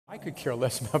I could care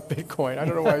less about Bitcoin. I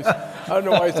don't know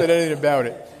why I said anything about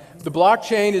it. The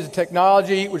blockchain is a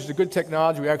technology, which is a good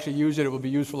technology. We actually use it. It will be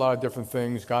used for a lot of different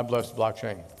things. God bless the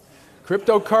blockchain.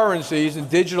 Cryptocurrencies and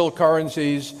digital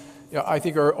currencies, I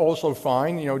think are also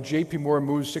fine. JPMorgan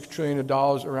moves $6 trillion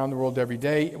around the world every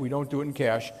day. We don't do it in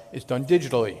cash. It's done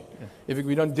digitally. Yeah. If it can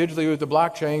be done digitally with the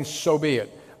blockchain, so be it.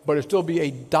 But it'll still be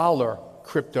a dollar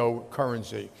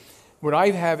cryptocurrency. What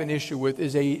I have an issue with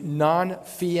is a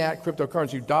non-fiat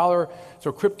cryptocurrency. Dollar,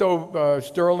 so crypto,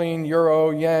 sterling,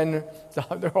 euro, yen,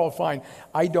 they're all fine.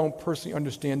 I don't personally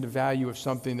understand the value of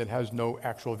something that has no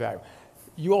actual value.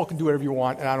 You all can do whatever you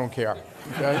want, and I don't care.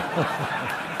 Okay?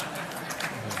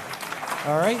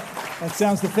 All right. That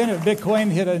sounds definitive. Bitcoin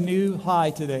hit a new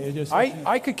high today.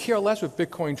 I could care less what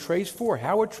Bitcoin trades for,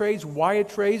 how it trades, why it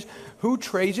trades, who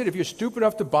trades it. If you're stupid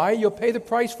enough to buy it, you'll pay the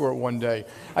price for it one day.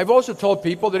 I've also told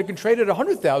people that it can trade at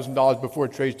 $100,000 before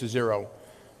it trades to zero.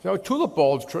 Tulip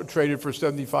bulbs traded for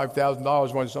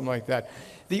 $75,000 once, something like that.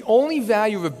 The only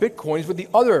value of a Bitcoin is what the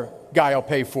other guy will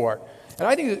pay for it. And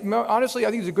I think, honestly, I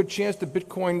think there's a good chance that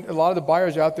Bitcoin, a lot of the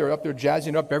buyers out there are up there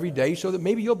jazzing up every day so that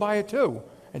maybe you'll buy it too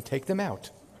and take them out.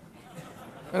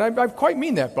 And I quite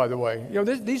mean that, by the way.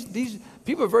 These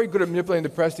people are very good at manipulating the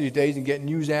press these days and getting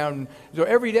news out. And so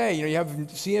every day, you have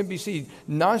CNBC,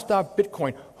 nonstop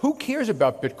Bitcoin. Who cares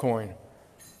about Bitcoin?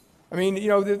 I mean,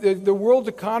 the world's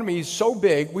economy is so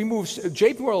big. We move,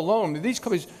 JPMorgan alone, these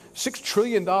companies, $6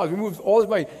 trillion. We move all this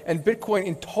money. And Bitcoin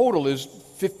in total is,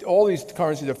 all these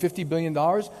currencies are $50 billion,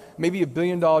 maybe $1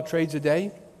 billion trades a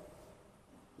day.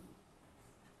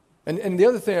 And the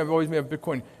other thing I've always made of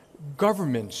Bitcoin,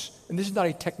 governments, and this is not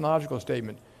a technological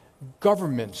statement,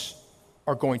 governments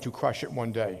are going to crush it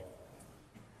one day.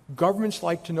 Governments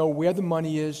like to know where the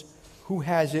money is, who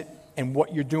has it, and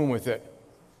what you're doing with it.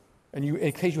 And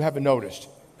in case you haven't noticed,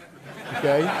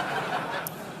 okay?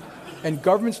 And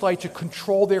governments like to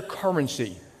control their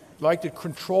currency, like to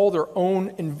control their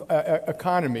own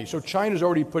economy. So China's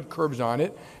already put curbs on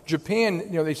it.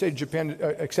 Japan, they say Japan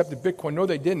accepted Bitcoin. No,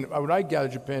 they didn't. What I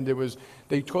gathered Japan did was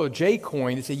they call it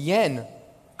J-coin. It's a yen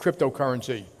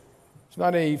cryptocurrency.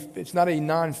 It's not a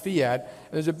non-fiat.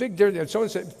 And there's a big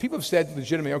difference. People have said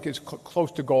legitimately, okay, it's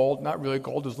close to gold. Not really.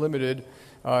 Gold is limited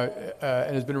and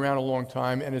has been around a long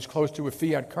time, and it's close to a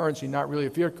fiat currency. Not really. A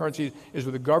fiat currency is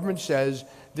where the government says,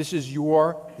 this is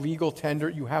your legal tender.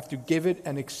 You have to give it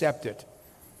and accept it.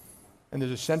 And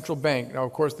there's a central bank. Now,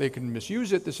 of course, they can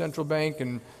misuse it, the central bank,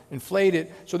 and inflate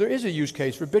it. So there is a use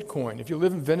case for Bitcoin. If you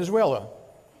live in Venezuela,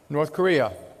 North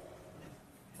Korea,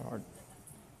 or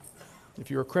if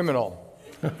you're a criminal,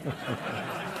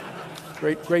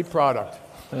 great product.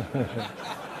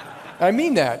 I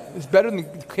mean that. It's better than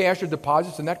cash or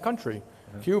deposits in that country,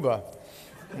 Cuba.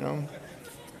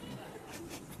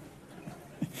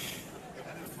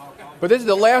 But this is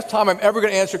the last time I'm ever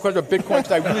going to answer a question about Bitcoin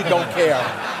because I really don't care.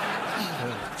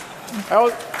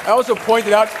 I also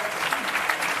pointed out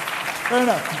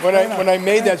when I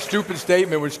made that stupid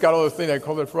statement, which got all the things I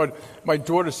called it fraud, my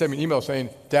daughter sent me an email saying,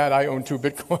 "Dad, I own 2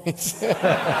 Bitcoins."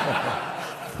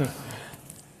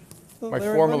 My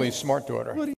formerly smart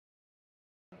daughter.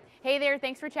 Hey there,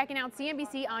 thanks for checking out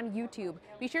CNBC on YouTube.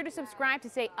 Be sure to subscribe to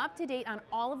stay up to date on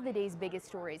all of the day's biggest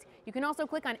stories. You can also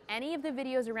click on any of the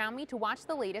videos around me to watch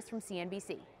the latest from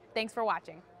CNBC. Thanks for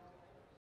watching.